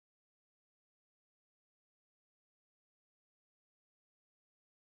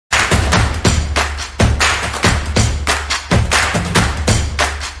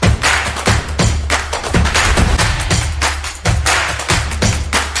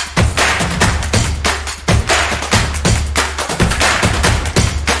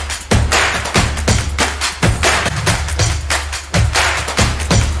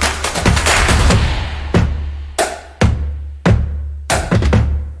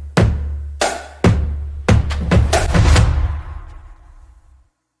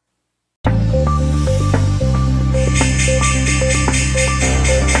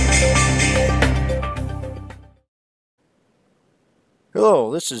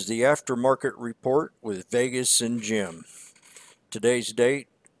This is the aftermarket report with Vegas and Jim. Today's date,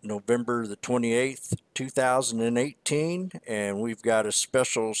 November the 28th, 2018, and we've got a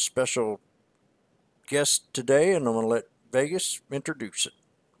special guest today, and I'm going to let Vegas introduce it.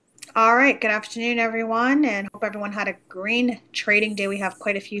 All right, good afternoon, everyone, and hope everyone had a green trading day. We have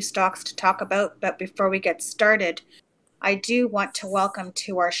quite a few stocks to talk about, but before we get started, I do want to welcome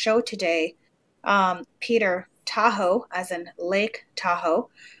to our show today Peter Tahoe, as in Lake Tahoe.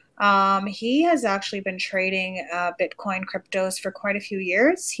 He has actually been trading Bitcoin cryptos for quite a few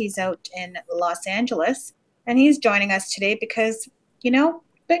years. He's out in Los Angeles, and he's joining us today because,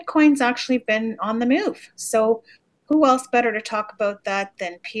 Bitcoin's actually been on the move. So who else better to talk about that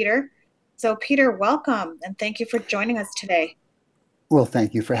than Peter? So Peter, welcome, and thank you for joining us today. Well,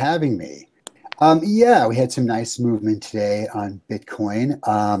 thank you for having me. Yeah, we had some nice movement today on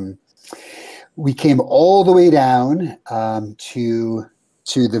Bitcoin. We came all the way down to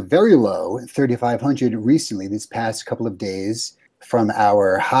the very low, 3,500 recently, this past couple of days, from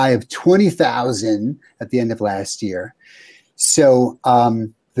our high of 20,000 at the end of last year. So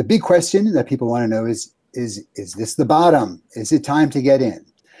the big question that people want to know is this the bottom? Is it time to get in?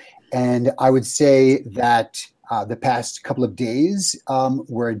 And I would say that the past couple of days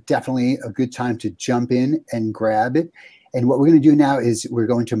were definitely a good time to jump in and grab it. And what we're going to do now is we're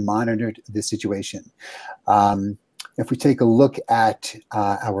going to monitor the situation. If we take a look at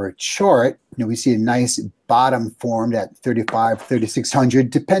our chart, we see a nice bottom formed at 3,600,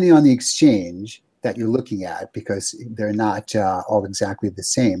 depending on the exchange that you're looking at, because they're not all exactly the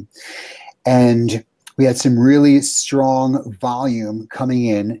same. And we had some really strong volume coming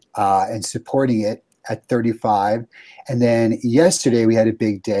in and supporting it at 35. And then yesterday we had a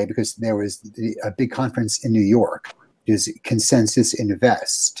big day because there was a big conference in New York, which is Consensus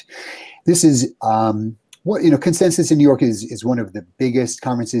Invest. This is Consensus in New York is one of the biggest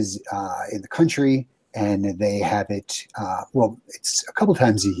conferences in the country, and they have it, it's a couple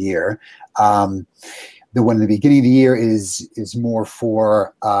times a year. The one in the beginning of the year is more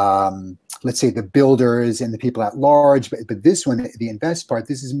for, let's say, the builders and the people at large. But this one, the invest part,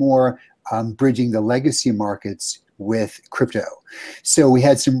 this is more bridging the legacy markets with crypto. So we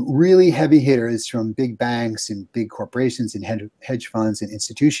had some really heavy hitters from big banks and big corporations and hedge funds and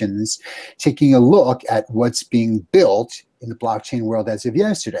institutions taking a look at what's being built in the blockchain world as of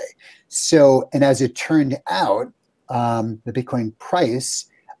yesterday. So, and as it turned out, the Bitcoin price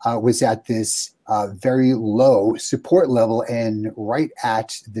was at this very low support level and right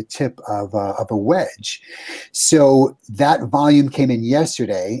at the tip of a wedge. So that volume came in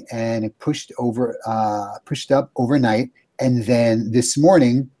yesterday and it pushed up overnight. And then this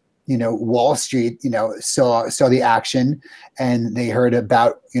morning, Wall Street, saw the action, and they heard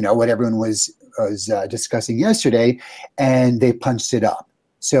about, what everyone was discussing yesterday, and they punched it up.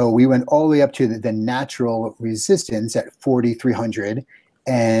 So we went all the way up to the natural resistance at 4,300.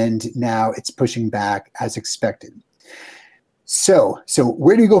 And now it's pushing back as expected. So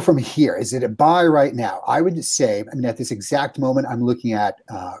where do you go from here? Is it a buy right now? I would say, at this exact moment, I'm looking at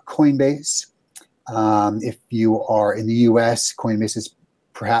Coinbase. If you are in the US, Coinbase is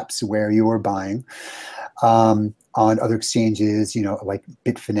perhaps where you are buying. On other exchanges, like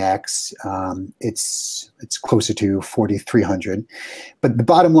Bitfinex, it's closer to 4,300. But the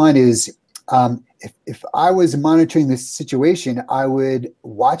bottom line is, if I was monitoring this situation, I would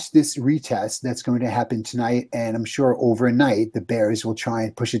watch this retest that's going to happen tonight, and I'm sure overnight the bears will try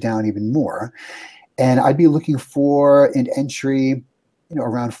and push it down even more. And I'd be looking for an entry,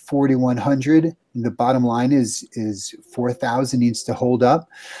 around 4,100. And the bottom line is 4,000 needs to hold up.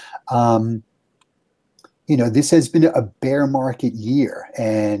 This has been a bear market year,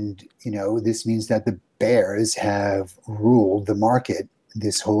 and this means that the bears have ruled the market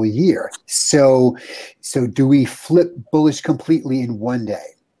this whole year. So do we flip bullish completely in one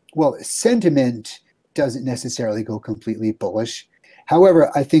day? Well, sentiment doesn't necessarily go completely bullish. However,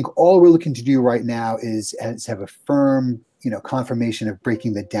 I think all we're looking to do right now is have a firm, confirmation of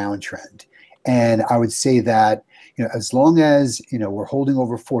breaking the downtrend. And I would say that, as long as, we're holding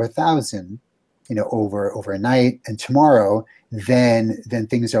over 4,000, overnight and tomorrow, then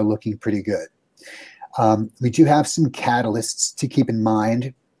things are looking pretty good. We do have some catalysts to keep in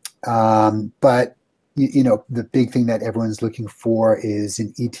mind, but the big thing that everyone's looking for is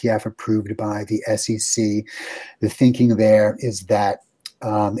an ETF approved by the SEC. The thinking there is that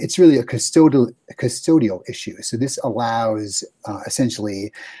it's really a custodial issue. So this allows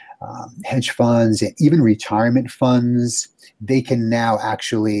essentially hedge funds and even retirement funds, they can now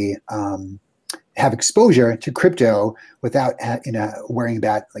actually have exposure to crypto without worrying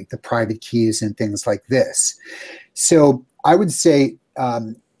about like the private keys and things like this. So I would say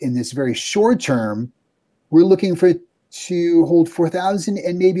in this very short term, we're looking to hold 4,000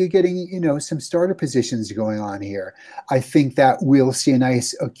 and maybe you're getting, some starter positions going on here. I think that we'll see a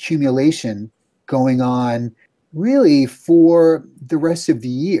nice accumulation going on really for the rest of the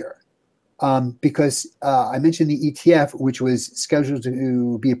year. Because I mentioned the ETF, which was scheduled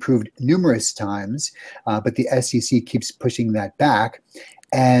to be approved numerous times, but the SEC keeps pushing that back.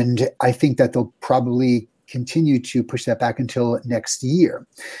 And I think that they'll probably continue to push that back until next year.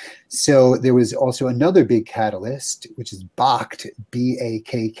 So there was also another big catalyst, which is BAKT,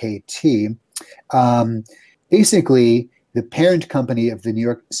 B-A-K-K-T. Basically, the parent company of the New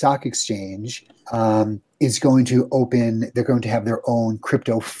York Stock Exchange is going to they're going to have their own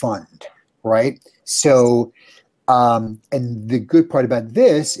crypto fund, right? So, and the good part about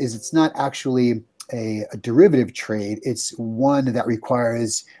this is it's not actually a derivative trade. It's one that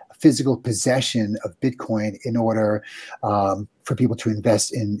requires physical possession of Bitcoin in order for people to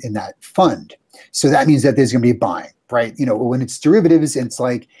invest in that fund. So that means that there's going to be buying, right? When it's derivatives, it's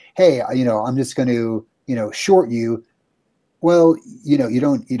like, hey, I'm just going to, short you. Well, I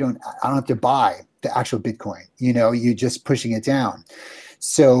don't have to buy the actual Bitcoin. You're just pushing it down.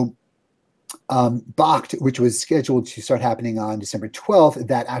 So BAKT, which was scheduled to start happening on December 12th,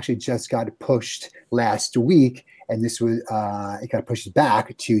 that actually just got pushed last week. And this was, it got pushed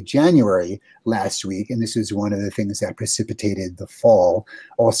back to January last week. And this was one of the things that precipitated the fall.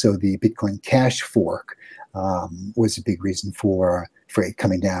 Also, the Bitcoin Cash fork was a big reason for it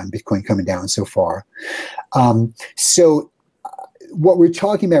coming down, Bitcoin coming down so far. So what we're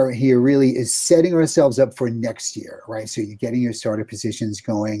talking about here really is setting ourselves up for next year, right? So you're getting your starter positions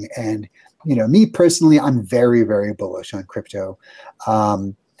going. And, me personally, I'm very, very bullish on crypto.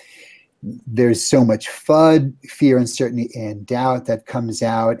 There's so much FUD, fear, uncertainty, and doubt that comes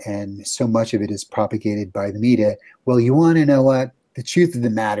out, and so much of it is propagated by the media. Well, you want to know what? The truth of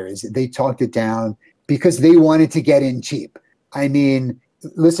the matter is they talked it down because they wanted to get in cheap. I mean,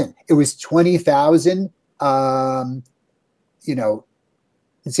 listen, it was 20,000, let's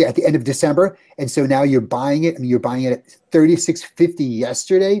see, at the end of December. And so now you're buying it. I mean, you're buying it at $36.50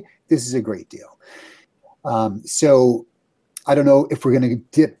 yesterday. This is a great deal. So I don't know if we're going to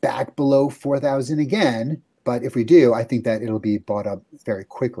dip back below 4,000 again, but if we do, I think that it'll be bought up very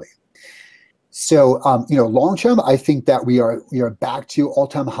quickly. So, long term, I think that we are back to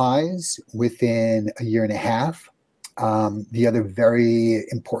all-time highs within a year and a half. The other very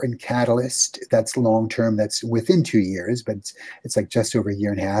important catalyst that's long term, that's within 2 years, but it's like just over a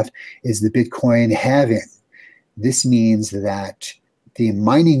year and a half, is the Bitcoin halving. This means that the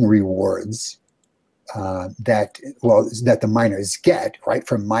mining rewards that the miners get, right,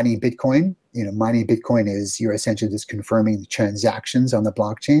 from mining Bitcoin. Mining Bitcoin is you're essentially just confirming the transactions on the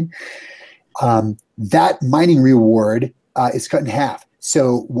blockchain. That mining reward is cut in half.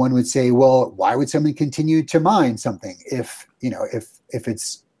 So one would say, well, why would someone continue to mine something if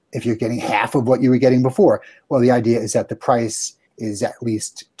you're getting half of what you were getting before? Well, the idea is that the price is at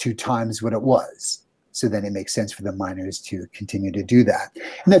least 2 times what it was. So then it makes sense for the miners to continue to do that.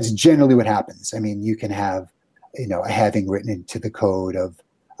 And that's generally what happens. I mean, you can have, a halving written into the code of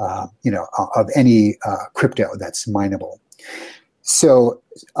any crypto that's mineable. So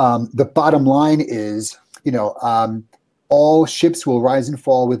the bottom line is, all ships will rise and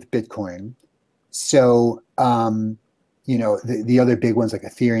fall with Bitcoin. So, the other big ones like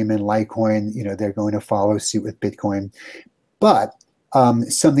Ethereum and Litecoin, they're going to follow suit with Bitcoin. But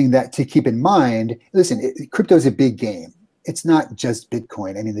something that to keep in mind, listen, crypto is a big game. It's not just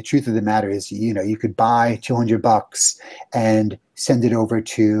Bitcoin. I mean, the truth of the matter is, you could buy $200 and send it over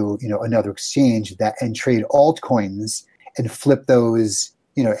to, another exchange and trade altcoins and flip those,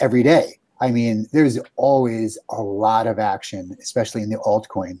 every day. I mean, there's always a lot of action, especially in the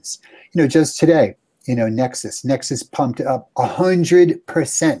altcoins. Just today, Nexus pumped up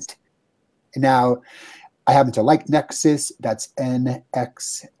 100%. Now, I happen to like Nexus, that's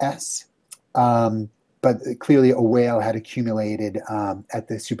NXS. But clearly a whale had accumulated at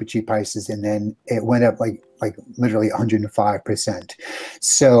the super cheap prices, and then it went up like literally 105%.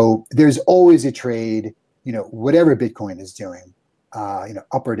 So there's always a trade, whatever Bitcoin is doing,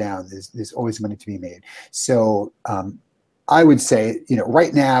 up or down, there's always money to be made. So I would say,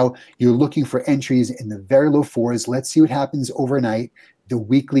 right now you're looking for entries in the very low 4s. Let's see what happens overnight. The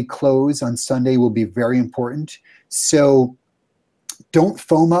weekly close on Sunday will be very important. So don't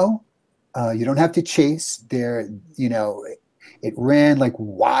FOMO. You don't have to chase there. It ran like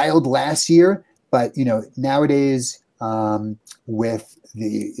wild last year, but nowadays with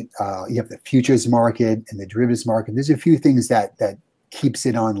the you have the futures market and the derivatives market, there's a few things that keeps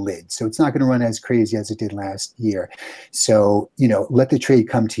it on lid. So it's not going to run as crazy as it did last year. So, let the trade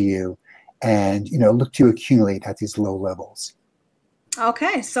come to you and, look to accumulate at these low levels.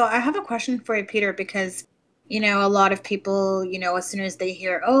 Okay, so I have a question for you, Peter, because, a lot of people, as soon as they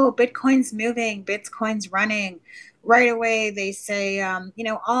hear, oh, Bitcoin's moving, Bitcoin's running, right away they say,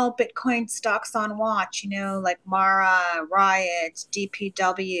 all Bitcoin stocks on watch, like Mara, Riot,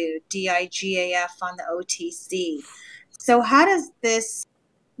 DPW, DIGAF on the OTC. So how does this,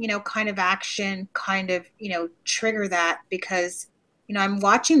 kind of action kind of, trigger that? Because, I'm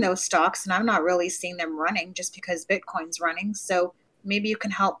watching those stocks and I'm not really seeing them running just because Bitcoin's running. So maybe you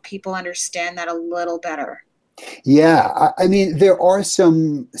can help people understand that a little better. Yeah, I mean, there are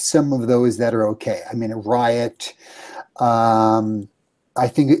some of those that are okay. I mean, Riot, I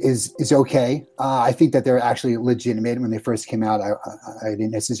think is okay. I think that they're actually legitimate. When they first came out, I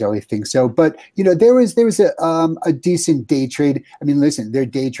didn't necessarily think so. But there was a decent day trade. I mean, listen, they're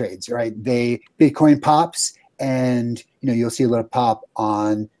day trades, right? Bitcoin pops, and you'll see a little pop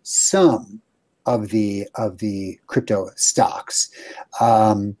on some of the crypto stocks.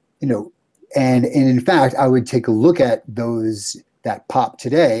 And in fact, I would take a look at those that popped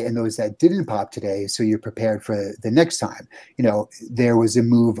today and those that didn't pop today, so you're prepared for the next time. There was a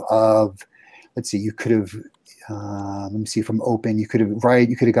move of, let's see, you could have, let me see, from open, you could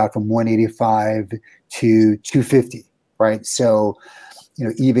have got from 185 to 250, right? So,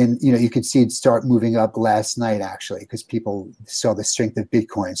 even, you could see it start moving up last night, actually, because people saw the strength of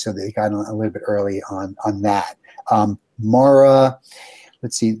Bitcoin, so they got a little bit early on that. Mara,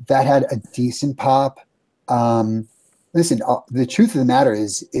 let's see, that had a decent pop. Listen, the truth of the matter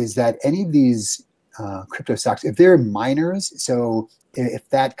is that any of these crypto stocks, if they're miners, so if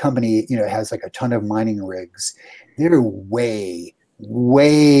that company has like a ton of mining rigs, they're way,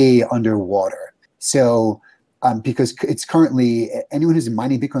 way underwater. So because it's currently, anyone who's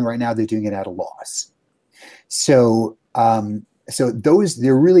mining Bitcoin right now, they're doing it at a loss. So those,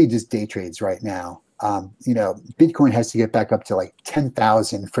 they're really just day trades right now. Bitcoin has to get back up to like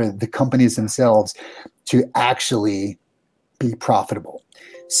 10,000 for the companies themselves to actually be profitable.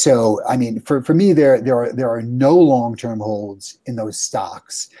 So, I mean, for me, there are no long-term holds in those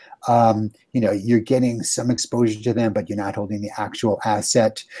stocks. You're getting some exposure to them, but you're not holding the actual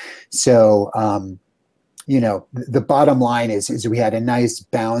asset. So, the bottom line is we had a nice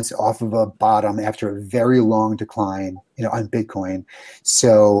bounce off of a bottom after a very long decline, on Bitcoin.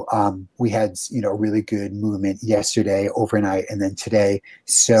 So we had, really good movement yesterday, overnight, and then today.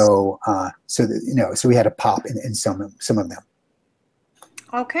 So so we had a pop in some of them.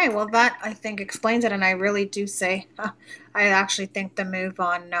 Okay, well, that I think explains it, and I really do say, I actually think the move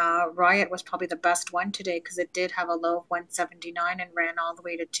on Riot was probably the best one today because it did have a low of 179 and ran all the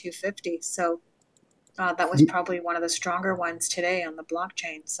way to 250. So. That was probably one of the stronger ones today on the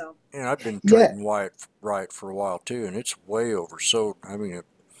blockchain. So And I've been trading Riot for a while too, and it's way oversold. I mean,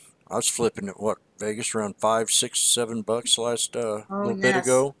 I was flipping at Vegas around $5, $6, $7 last little bit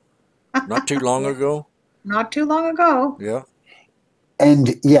ago, not too long ago. Not too long ago. Yeah. And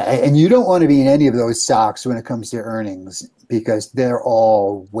you don't want to be in any of those stocks when it comes to earnings because they're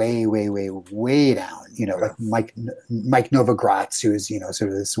all way, way, way, way down. Like Mike Novogratz, who's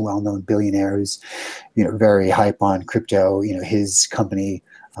sort of this well-known billionaire who's very hype on crypto. His company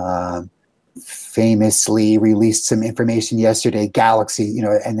famously released some information yesterday, Galaxy.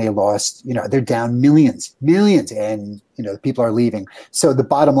 And they lost. They're down millions, and people are leaving. So the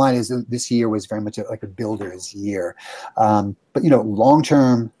bottom line is that this year was very much like a builder's year. But long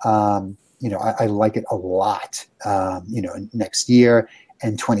term, I like it a lot. Next year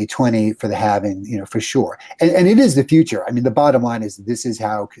and 2020 for the halving, for sure. And it is the future. I mean, the bottom line is this is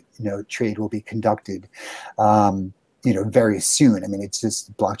how trade will be conducted. Very soon. I mean, it's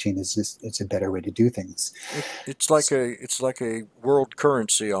just blockchain is just it's a better way to do things. It's like a world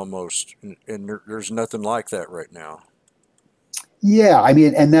currency almost, and there's nothing like that right now. Yeah, I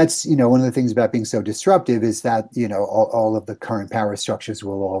mean, and that's one of the things about being so disruptive is that all of the current power structures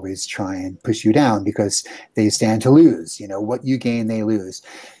will always try and push you down because they stand to lose. What you gain, they lose.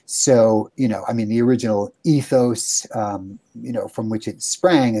 So I mean, the original ethos, from which it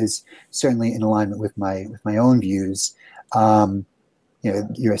sprang, is certainly in alignment with my own views.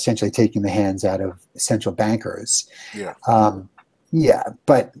 You're essentially taking the hands out of central bankers. Yeah. Yeah,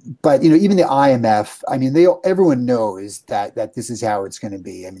 but even the IMF, I mean, everyone knows that this is how it's going to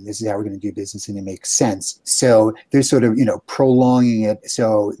be. I mean, this is how we're going to do business, and it makes sense. So they're sort of prolonging it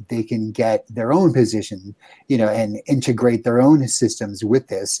so they can get their own position, and integrate their own systems with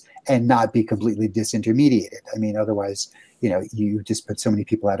this, and not be completely disintermediated. I mean, otherwise, you just put so many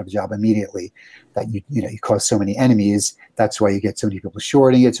people out of a job immediately that you cause so many enemies. That's why you get so many people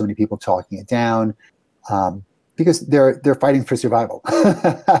shorting it, so many people talking it down. Because they're fighting for survival.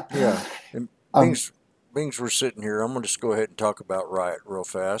 Yeah. And beings we're sitting here, I'm going to just go ahead and talk about Riot real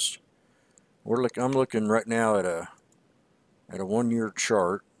fast. I'm looking right now at a 1-year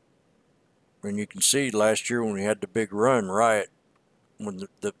chart, and you can see last year when we had the big run, Riot, when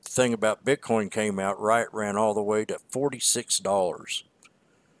the thing about Bitcoin came out, Riot ran all the way to $46,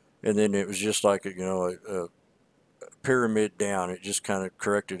 and then it was just like a pyramid down. It just kind of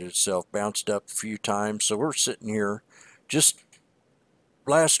corrected itself, bounced up a few times. So we're sitting here just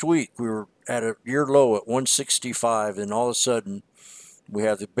last week we were at a year low at 165, and all of a sudden we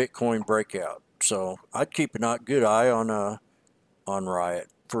have the Bitcoin breakout. So I'd keep a good eye on Riot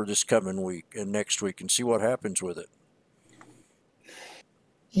for this coming week and next week and see what happens with it.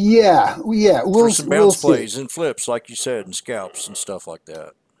 Yeah. For some bounce plays and flips, like you said, and scalps and stuff like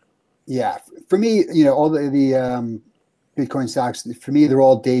that. Yeah, for me, all the Bitcoin stocks, for me, they're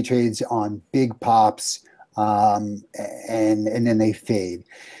all day trades on big pops, and then they fade.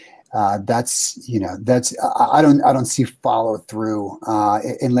 That's I don't see follow through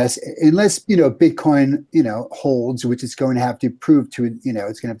unless Bitcoin holds, which it's going to have to prove it's going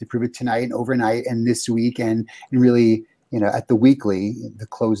to have to prove it tonight and overnight and this week and really at the weekly, the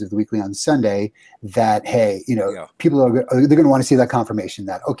close of the weekly on Sunday, that hey, people they're going to want to see that confirmation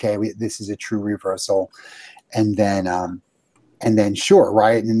that okay, this is a true reversal, and then sure,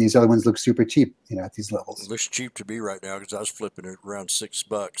 right, and then these other ones look super cheap, at these levels. It looks cheap to me right now because I was flipping it around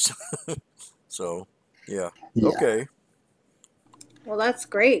 $6. So yeah, okay. Well, that's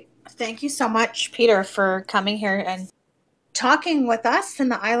great. Thank you so much, Peter, for coming here and talking with us in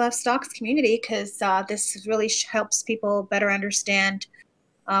the I Love Stocks community, because this really helps people better understand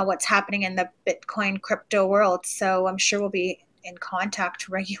what's happening in the Bitcoin crypto world. So I'm sure we'll be in contact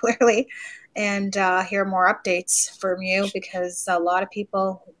regularly and hear more updates from you, because a lot of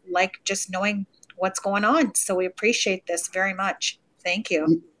people like just knowing what's going on. So we appreciate this very much. Thank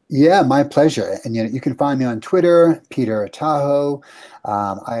you. Yeah, my pleasure. And you can find me on Twitter, Peter Tahoe.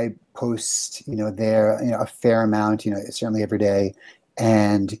 I post there a fair amount, certainly every day.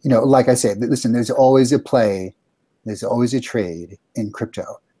 And like I said, listen, there's always a play, there's always a trade in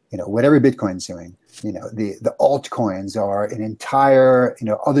crypto. Whatever Bitcoin's doing, the altcoins are an entire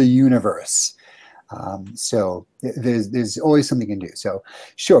other universe. So there's always something you can do. So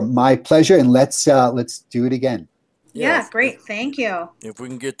sure, my pleasure, and let's do it again. Yeah, great. Thank you. If we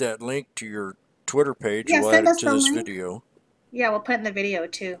can get that link to your Twitter page, Yeah, we'll add it to this video. Yeah, we'll put it in the video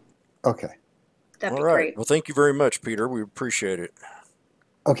too. Okay. That'd be great. Well, thank you very much, Peter. We appreciate it.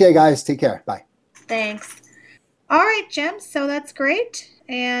 Okay, guys. Take care. Bye. Thanks. All right, Jim. So that's great.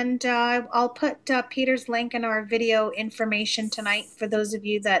 And I'll put Peter's link in our video information tonight for those of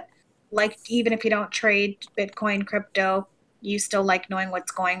you that like, even if you don't trade Bitcoin, crypto, you still like knowing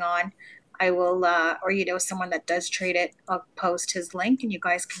what's going on. I will, or someone that does trade it, I'll post his link and you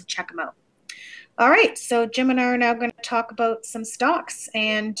guys can check him out. All right, so Jim and I are now going to talk about some stocks,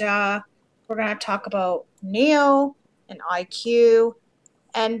 and we're going to talk about NIO and IQ,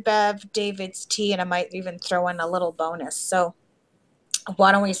 NBEV, David's T, and I might even throw in a little bonus. So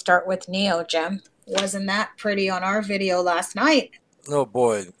why don't we start with NIO, Jim? Wasn't that pretty on our video last night? Oh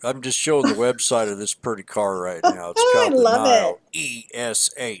boy, I'm just showing the website of this pretty car right now. It's called the NIO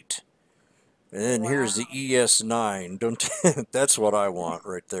ES8. And then here's the ES9. That's what I want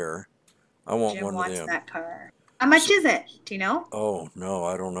right there. I want Jim one wants of them. That car. How much is it? Do you know? Oh, no,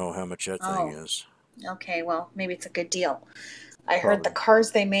 I don't know how much that thing is. Okay, well, maybe it's a good deal. I heard the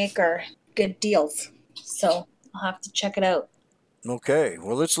cars they make are good deals, so I'll have to check it out. Okay,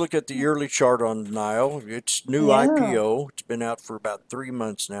 well, let's look at the yearly chart on NIO. It's new IPO. It's been out for about 3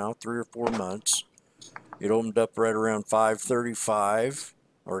 months now, 3 or 4 months. It opened up right around 535,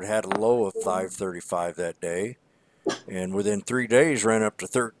 or it had a low of 535 that day. And within 3 days ran up to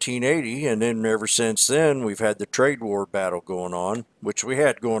 1380, and then ever since then we've had the trade war battle going on, which we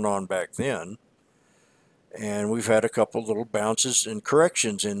had going on back then. And we've had a couple little bounces and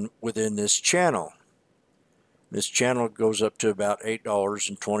corrections within this channel. This channel goes up to about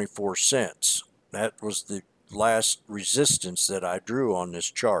 $8.24. That was the last resistance that I drew on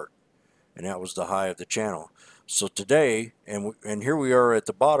this chart, and that was the high of the channel. So today, and here we are at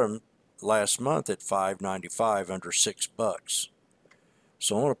the bottom last month at $5.95, under $6.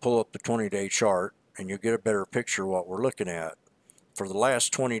 So I'm going to pull up the 20-day chart, and you'll get a better picture of what we're looking at. For the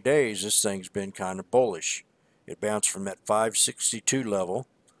last 20 days, this thing's been kind of bullish. It bounced from that 562 level,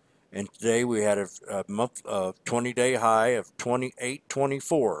 and today we had a 20-day high of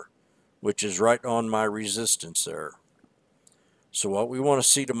 28.24, which is right on my resistance there. So what we want to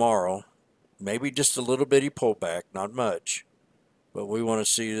see tomorrow, maybe just a little bitty pullback, not much, but we want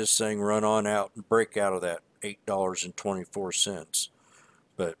to see this thing run on out and break out of that $8.24.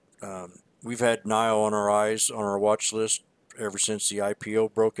 But we've had NIO on our eyes, on our watch list ever since the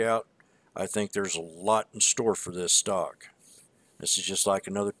IPO broke out. I think there's a lot in store for this stock. This is just like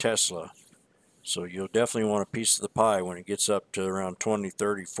another Tesla. So you'll definitely want a piece of the pie when it gets up to around 20,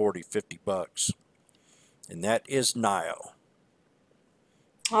 30, 40, 50 bucks. And that is NIO.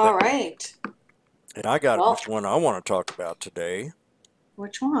 All right. And I got one I want to talk about today.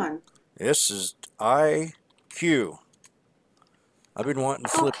 Which one? This is IQ. I've been wanting to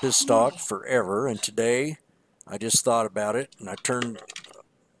flip this stock forever, and today I just thought about it, and I turned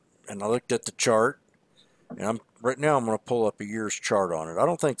and I looked at the chart, and right now I'm going to pull up a year's chart on it. I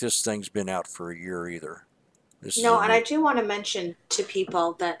don't think this thing's been out for a year either. No, and I do want to mention to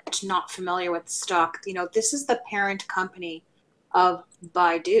people that are not familiar with the stock, you know, this is the parent company of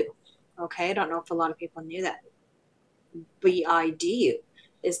Baidu. Okay, I don't know if a lot of people knew that. BIDU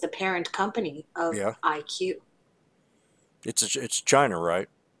is the parent company of IQ. It's China, right?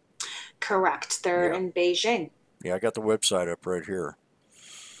 Correct. They're in Beijing. Yeah, I got the website up right here.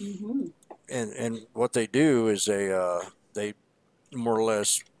 And what they do is they more or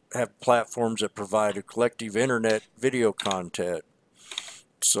less have platforms that provide a collective internet video content.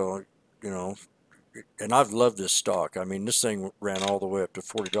 So, you know, and I've loved this stock. I mean, this thing ran all the way up to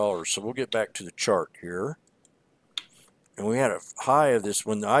 $40. So we'll get back to the chart here. And we had a high of this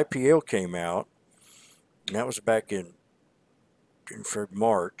when the IPO came out, and that was back in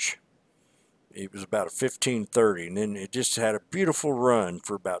March. It was about a 15.30, and then it just had a beautiful run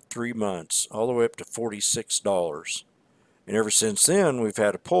for about 3 months, all the way up to $46. And ever since then, we've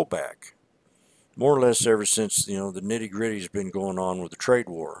had a pullback, more or less ever since, you know, the nitty-gritty has been going on with the trade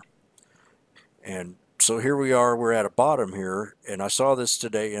war. And so here we are, we're at a bottom here, and I saw this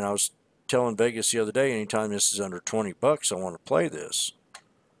today, and I was telling Vegas the other day, anytime this is under 20 bucks, I want to play this.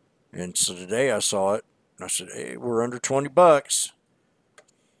 And so today I saw it, and I said, hey, we're under 20 bucks.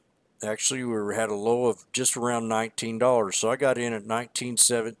 Actually, we had a low of just around $19, so I got in at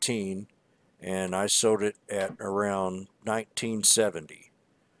 $19.17, and I sold it at around $19.70.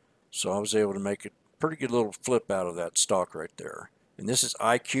 So I was able to make a pretty good little flip out of that stock right there. And this is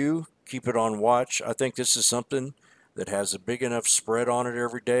IQ. Keep it on watch. I think this is something that has a big enough spread on it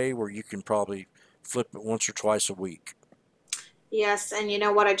every day where you can probably flip it once or twice a week. Yes, and you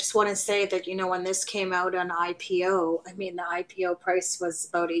know what, I just want to say that, you know, when this came out on IPO, I mean, the IPO price was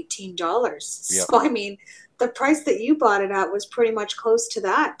about $18. Yep. So, I mean, the price that you bought it at was pretty much close to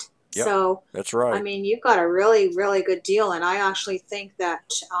that. Yep, so, that's right. I mean, you got a really, really good deal. And I actually think that,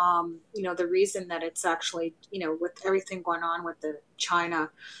 you know, the reason that it's actually, you know, with everything going on with the China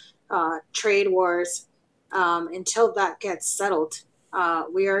trade wars, until that gets settled,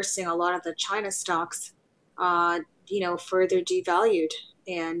 we are seeing a lot of the China stocks you know, further devalued.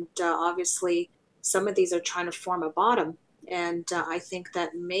 And obviously, some of these are trying to form a bottom. And I think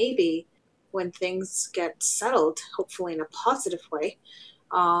that maybe when things get settled, hopefully in a positive way,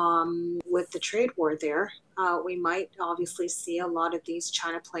 with the trade war there, we might obviously see a lot of these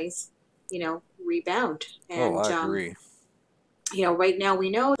China plays, you know, rebound. And, I agree. You know, right now we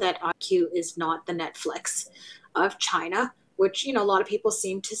know that IQ is not the Netflix of China, which, you know, a lot of people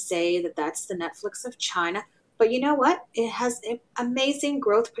seem to say that that's the Netflix of China. But you know what? It has amazing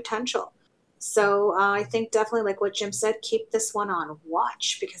growth potential. So I think definitely, like what Jim said, keep this one on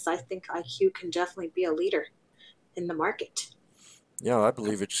watch, because I think IQ can definitely be a leader in the market. Yeah, I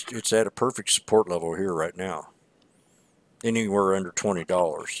believe it's at a perfect support level here right now. Anywhere under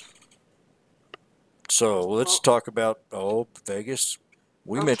 $20. So let's talk about, Vegas.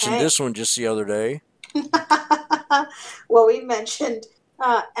 We mentioned this one just the other day. Well, we mentioned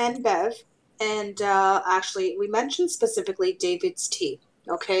NBEV. And actually, we mentioned specifically David's tea.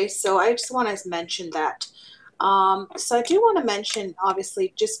 Okay, so I just want to mention that. So I do want to mention,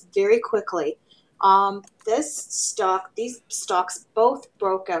 obviously, just very quickly, these stocks both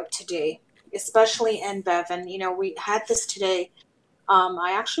broke out today, especially NBEV. And you know, we had this today.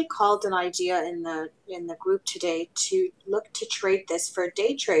 I actually called an idea in the group today to look to trade this for a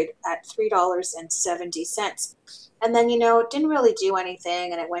day trade at $3.70. And then, you know, it didn't really do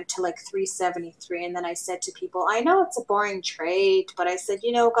anything, and it went to like 373. And then I said to people, I know it's a boring trade, but I said,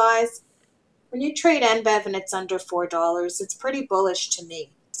 you know, guys, when you trade NBEV and it's under $4, it's pretty bullish to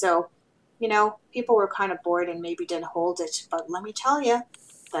me. So, you know, people were kind of bored and maybe didn't hold it. But let me tell you,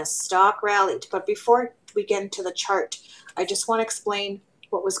 the stock rallied. But before we get into the chart, I just want to explain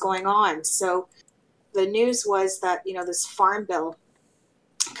what was going on. So the news was that, you know, this farm bill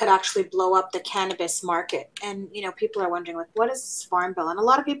could actually blow up the cannabis market. And, you know, people are wondering, like, what is this farm bill? And a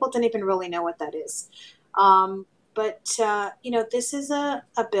lot of people didn't even really know what that is. You know, this is a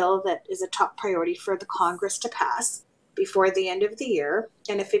bill that is a top priority for the Congress to pass before the end of the year.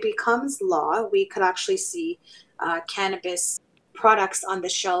 And if it becomes law, we could actually see cannabis products on the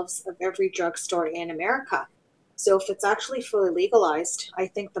shelves of every drugstore in America. So if it's actually fully legalized, I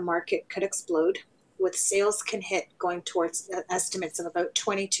think the market could explode, with sales can hit going towards estimates of about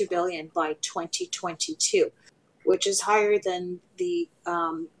 22 billion by 2022, which is higher than the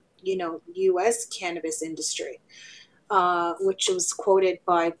you know, U.S. cannabis industry, which was quoted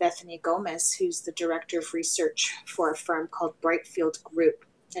by Bethany Gomez, who's the director of research for a firm called Brightfield Group,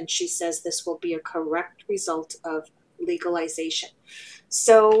 and she says this will be a correct result of legalization.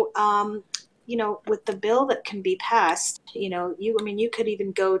 So you know, with the bill that can be passed, you know, you could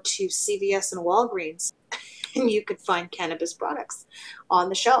even go to CVS and Walgreens and you could find cannabis products on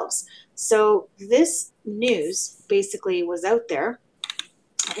the shelves. So this news basically was out there.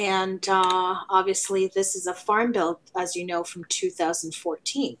 And obviously, this is a farm bill, as you know, from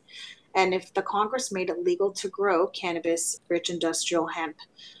 2014. And if the Congress made it legal to grow cannabis, rich industrial hemp,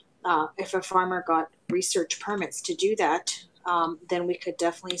 if a farmer got research permits to do that, then we could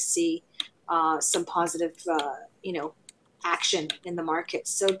definitely see some positive, you know, action in the market.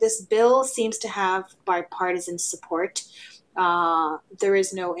 So this bill seems to have bipartisan support. There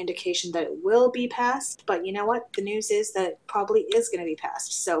is no indication that it will be passed, but you know what? The news is that it probably is going to be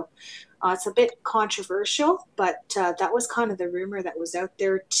passed. So it's a bit controversial, but that was kind of the rumor that was out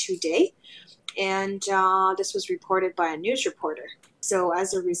there today. And this was reported by a news reporter. So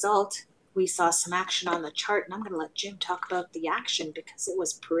as a result, we saw some action on the chart, and I'm going to let Jim talk about the action because it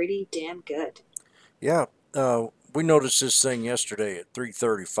was pretty damn good. Yeah, we noticed this thing yesterday at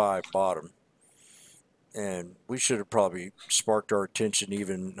 335 bottom, and we should have probably sparked our attention.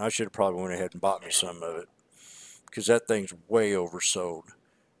 Even I should have probably went ahead and bought me some of it because that thing's way oversold.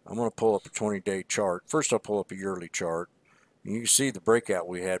 I'm going to pull up a 20-day chart. First, I'll pull up a yearly chart. And you can see the breakout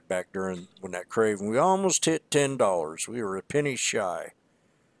we had back during when that crave, and we almost hit $10. We were a penny shy.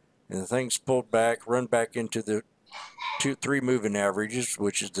 And the thing's pulled back, run back into the 3 moving averages,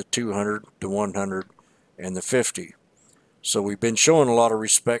 which is the 200, the 100, and the 50. So we've been showing a lot of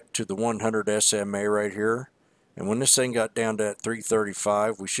respect to the 100 SMA right here. And when this thing got down to that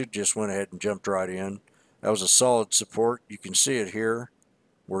 335, we should just went ahead and jumped right in. That was a solid support. You can see it here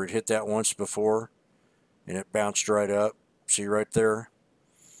where it hit that once before, and it bounced right up. See right there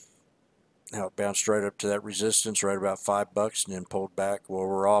how it bounced right up to that resistance, right about $5, and then pulled back. Well,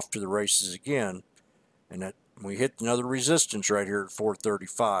 we're off to the races again, and that we hit another resistance right here at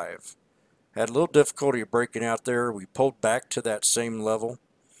 435. Had a little difficulty of breaking out there. We pulled back to that same level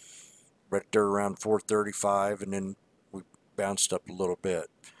right there around 435, and then we bounced up a little bit.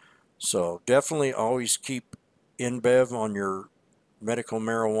 So definitely always keep NBEV on your medical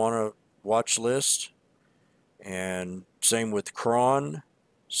marijuana watch list, and same with Cron,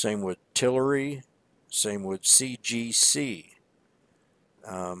 same with Tillery, same with CGC.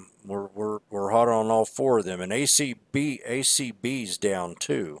 We're hot on all 4 of them, and ACB's down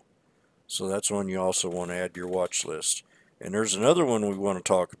too. So that's one you also want to add to your watch list. And there's another one we want to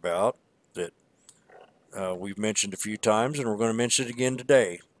talk about that we've mentioned a few times, and we're going to mention it again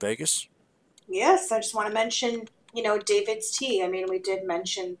today. Vegas? Yes, I just want to mention, you know, David's Tea. I mean, we did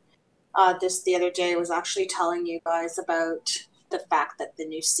mention this the other day. I was actually telling you guys about the fact that the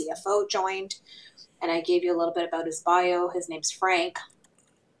new CFO joined, and I gave you a little bit about his bio. His name's Frank,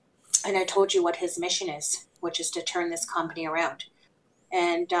 and I told you what his mission is, which is to turn this company around.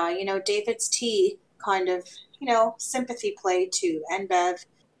 And, you know, David's Tea kind of, you know, sympathy play to NBEV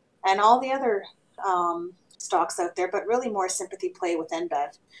and all the other stocks out there, but really more sympathy play with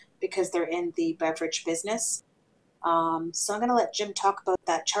NBEV because they're in the beverage business. So I'm going to let Jim talk about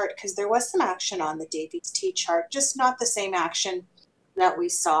that chart because there was some action on the David's Tea chart, just not the same action that we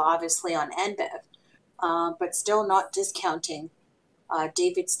saw obviously on NBEV, but still not discounting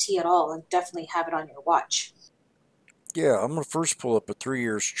David's Tea at all, and definitely have it on your watch. Yeah, I'm going to first pull up a 3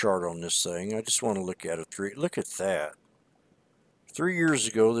 years chart on this thing. I just want to look at it. Look at that. 3 years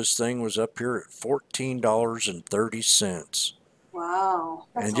ago, this thing was up here at $14.30. Wow.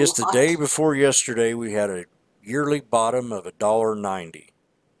 And just the day before yesterday, we had a yearly bottom of $1.90.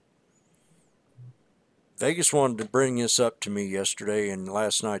 Vegas wanted to bring this up to me yesterday in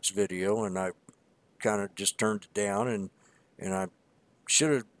last night's video, and I kind of just turned it down, and I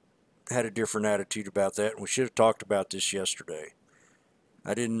should have had a different attitude about that, and we should have talked about this yesterday.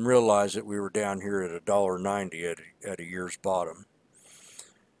 I didn't realize that we were down here at $1.90 at a year's bottom.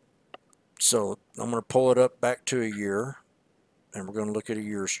 So I'm going to pull it up back to a year, and we're going to look at a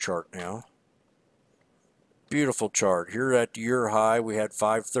year's chart now. Beautiful chart. Here at the year high, we had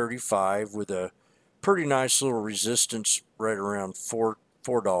 535 with a pretty nice little resistance right around $4.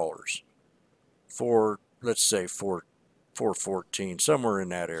 Let's say 414, somewhere in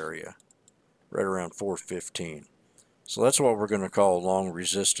that area, right around 415. So that's what we're going to call long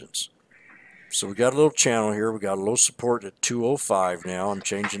resistance. So we got a little channel here. We got a low support at 205 now. I'm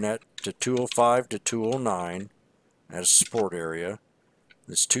changing that to 205 to 209 as a support area.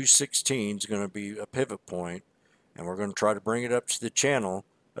 This 216 is going to be a pivot point, and we're going to try to bring it up to the channel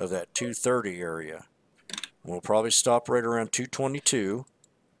of that 230 area. We'll probably stop right around 222,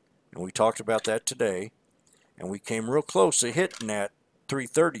 and we talked about that today. And we came real close to hitting that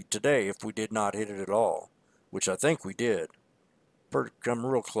 330 today if we did not hit it at all, which I think we did. Come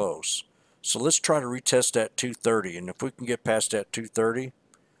real close. So let's try to retest that 230, and if we can get past that 230,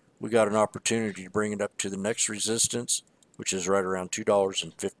 we got an opportunity to bring it up to the next resistance, which is right around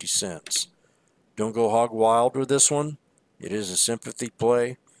 $2.50. Don't go hog wild with this one. It is a sympathy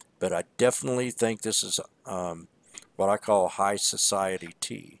play, but I definitely think this is what I call high society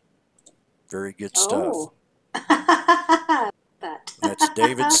tea. Very good stuff. Oh. That's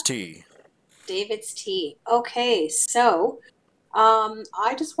David's tea. David's tea. Okay, so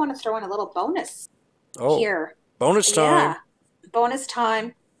I just want to throw in a little bonus here. Bonus time. Yeah, bonus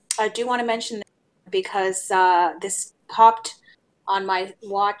time. I do want to mention this because this popped on my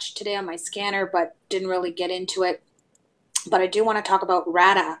watch today on my scanner, but didn't really get into it. But I do want to talk about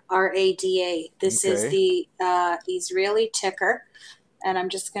RADA, R-A-D-A. This is the Israeli ticker, and I'm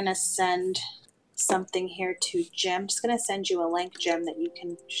just going to send something here to Jim. I'm just going to send you a link, Jim, that you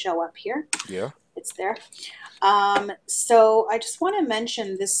can show up here. Yeah. It's there. So I just want to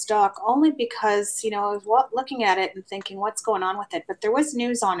mention this stock only because, I was looking at it and thinking what's going on with it, but there was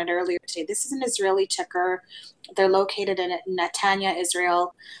news on it earlier today. This is an Israeli ticker. They're located in Netanya,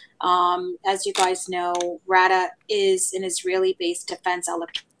 Israel. As you guys know, RADA is an Israeli-based defense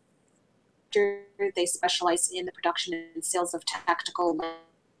electronics. They specialize in the production and sales of tactical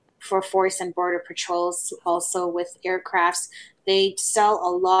for force and border patrols, also with aircrafts. They sell a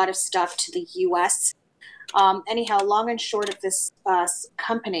lot of stuff to the U.S. Anyhow, long and short of this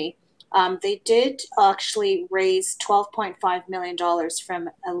company, they did actually raise $12.5 million from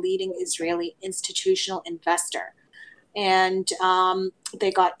a leading Israeli institutional investor. And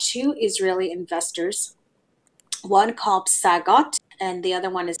they got two Israeli investors, one called Sagot, and the other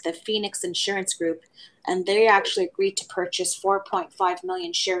one is the Phoenix Insurance Group. And they actually agreed to purchase 4.5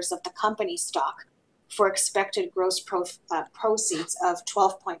 million shares of the company stock for expected gross proceeds of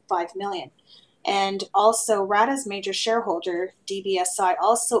 12.5 million. And also RADA's major shareholder, DBSI,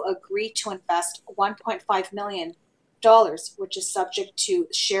 also agreed to invest $1.5 million, which is subject to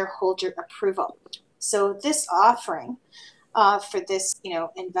shareholder approval. So this offering for this,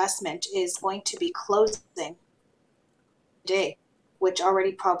 investment is going to be closing today, which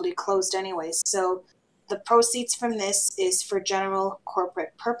already probably closed anyways. So the proceeds from this is for general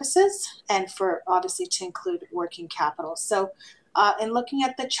corporate purposes and for obviously to include working capital. So in looking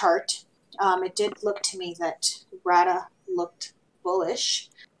at the chart, it did look to me that RADA looked bullish.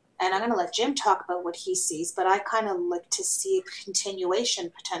 And I'm going to let Jim talk about what he sees, but I kind of look to see a continuation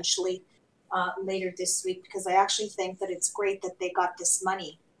potentially later this week, because I actually think that it's great that they got this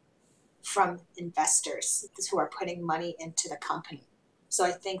money from investors who are putting money into the company. So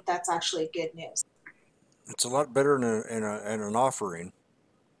I think that's actually good news. It's a lot better in an offering,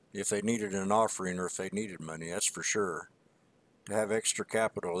 if they needed an offering or if they needed money, that's for sure. To have extra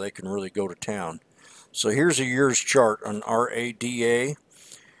capital, they can really go to town. So here's a year's chart on RADA.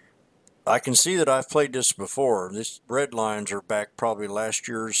 I can see that I've played this before. These red lines are back probably last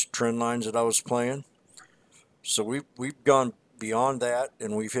year's trend lines that I was playing. So we've gone beyond that,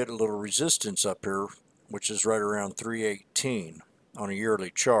 and we've hit a little resistance up here, which is right around 318 on a yearly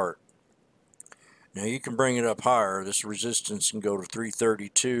chart. Now you can bring it up higher. This resistance can go to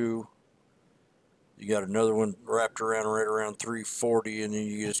 332. You got another one wrapped around right around 340, and then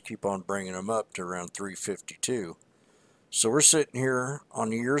you just keep on bringing them up to around 352. So we're sitting here on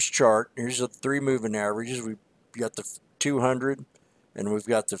the year's chart. Here's the three moving averages. We've got the 200, and we've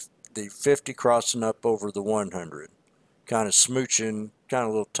got the 50 crossing up over the 100. Kind of smooching, kind of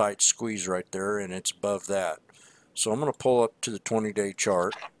a little tight squeeze right there, and it's above that. So I'm going to pull up to the 20-day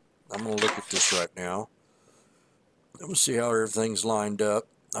chart. I'm going to look at this right now. I'm going to see how everything's lined up.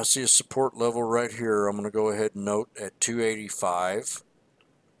 I see a support level right here. I'm going to go ahead and note at 285.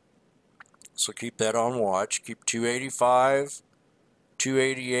 So keep that on watch. Keep 285,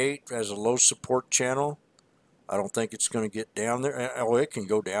 288 as a low support channel. I don't think it's going to get down there. Oh, it can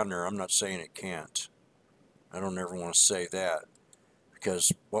go down there. I'm not saying it can't. I don't ever want to say that,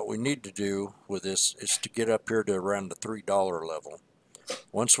 because what we need to do with this is to get up here to around the $3 level.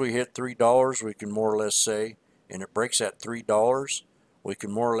 Once we hit $3, we can more or less say, and it breaks at $3, we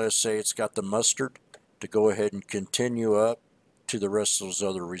can more or less say it's got the mustard to go ahead and continue up to the rest of those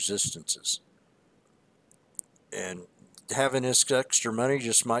other resistances. And having this extra money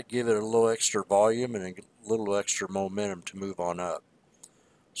just might give it a little extra volume and a little extra momentum to move on up.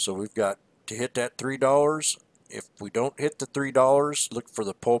 So we've got to hit that $3. If we don't hit the $3, look for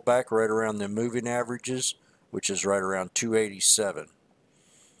the pullback right around the moving averages, which is right around 287.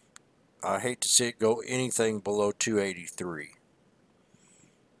 I hate to see it go anything below 283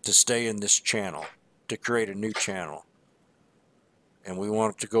 to stay in this channel, to create a new channel. And we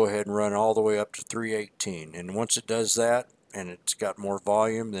want it to go ahead and run all the way up to 318. And once it does that, and it's got more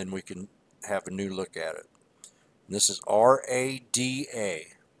volume, then we can have a new look at it. And this is RADA.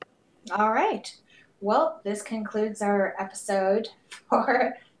 All right. Well, this concludes our episode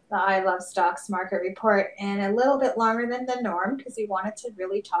for the I Love Stocks Market Report, and a little bit longer than the norm because we wanted to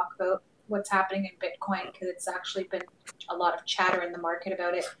really talk about what's happening in Bitcoin, because it's actually been a lot of chatter in the market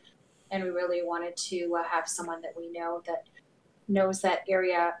about it, and we really wanted to have someone that we know that knows that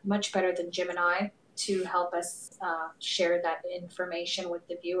area much better than Jim and I to help us share that information with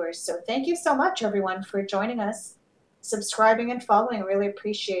the viewers. So thank you so much, everyone, for joining us, subscribing and following. Really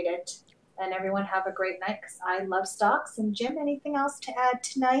appreciate it. And everyone have a great night, because I love stocks. And Jim, anything else to add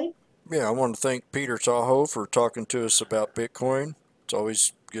tonight? Yeah, I want to thank Peter Tahoe for talking to us about Bitcoin. It's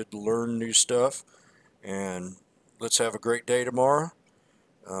always good to learn new stuff. And let's have a great day tomorrow.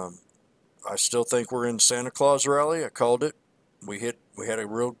 I still think we're in Santa Claus rally. I called it. We had a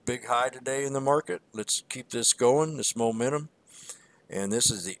real big high today in the market. Let's keep this going, this momentum. And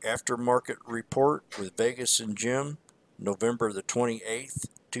this is the aftermarket report with Vegas and Jim, November the 28th,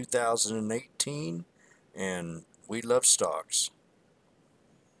 2018. And we love stocks.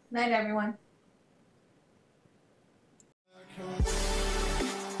 Night, everyone.